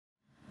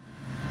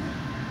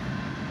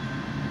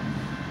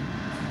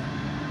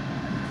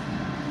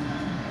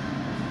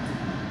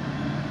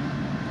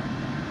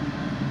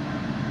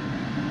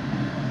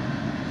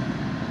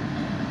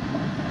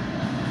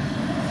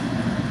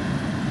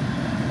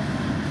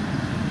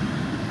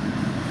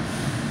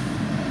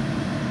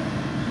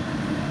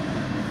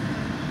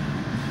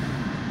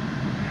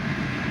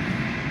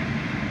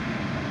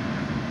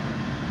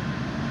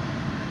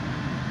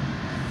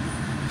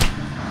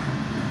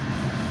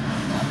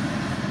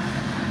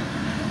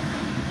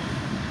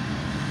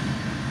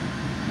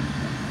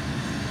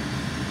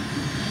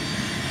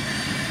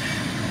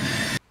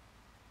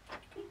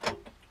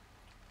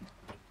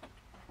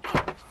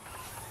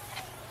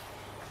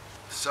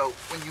So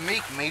when you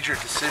make major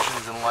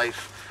decisions in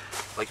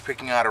life, like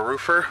picking out a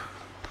roofer,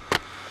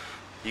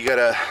 you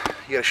gotta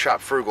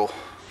shop frugal.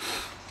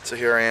 So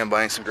here I am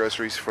buying some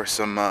groceries for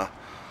some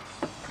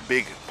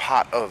big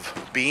pot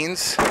of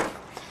beans,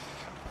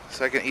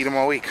 so I can eat them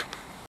all week.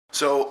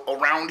 So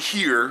around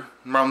here,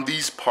 around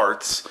these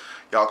parts,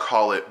 y'all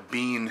call it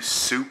bean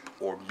soup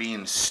or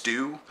bean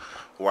stew.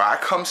 Where I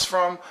comes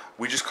from,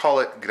 we just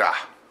call it gra.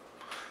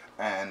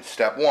 And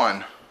step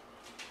one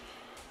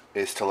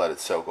is to let it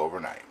soak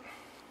overnight.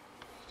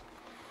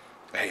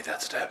 I hate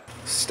that step.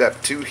 Step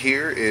two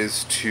here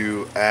is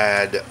to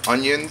add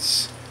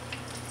onions.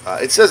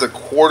 It says a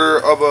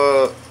quarter of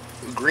a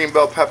green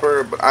bell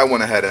pepper, but I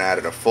went ahead and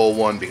added a full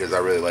one because I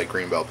really like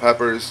green bell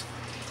peppers.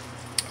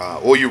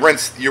 Well, you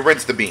rinse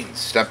the beans.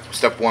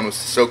 Step one was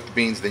to soak the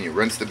beans, then you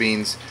rinse the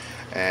beans,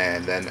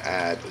 and then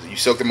you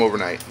soak them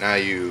overnight. Now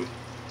you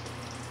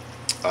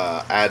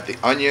add the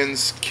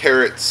onions,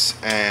 carrots,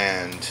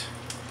 and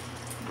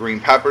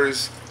green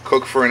peppers.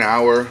 Cook for an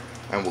hour,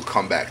 and we'll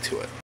come back to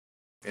it.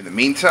 In the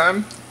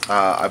meantime,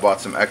 I bought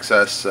some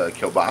excess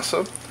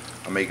kielbasa.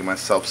 I'm making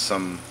myself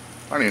some,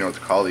 I don't even know what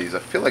to call these. I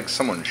feel like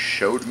someone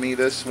showed me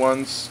this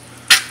once.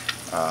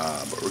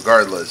 But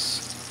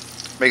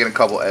regardless, making a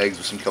couple eggs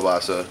with some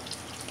kielbasa,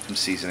 some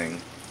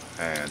seasoning,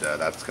 and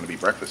that's going to be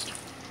breakfast.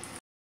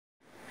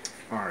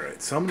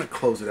 Alright, so I'm going to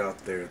close it out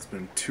there. It's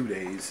been 2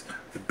 days.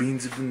 The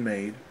beans have been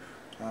made.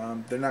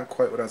 They're not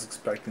quite what I was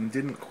expecting.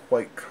 Didn't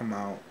quite come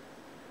out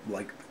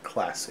like the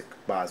classic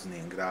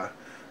Bosnian gra,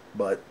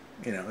 but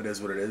you know, it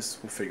is what it is.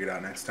 We'll figure it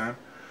out next time.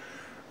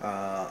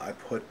 I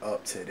put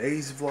up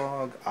today's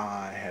vlog.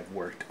 I have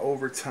worked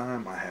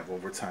overtime. I have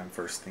overtime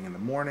first thing in the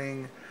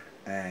morning,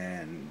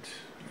 and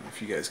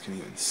if you guys can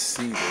even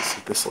see this,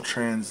 if this will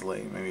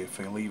translate, maybe if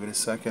I leave it a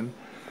second,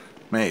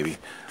 maybe.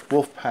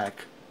 Wolfpack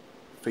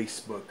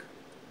Facebook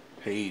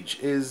page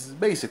is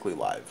basically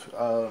live.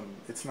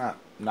 It's not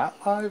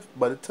live,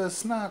 but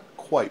it's not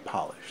quite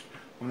polished.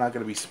 I'm not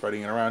going to be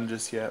spreading it around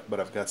just yet, but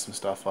I've got some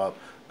stuff up,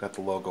 got the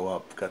logo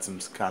up, got some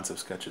concept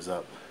sketches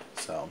up,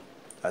 so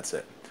that's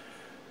it.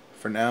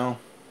 For now,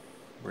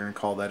 we're going to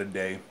call that a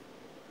day.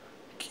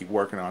 Keep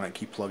working on it,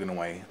 keep plugging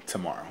away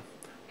tomorrow.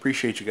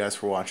 Appreciate you guys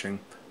for watching.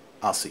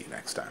 I'll see you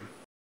next time.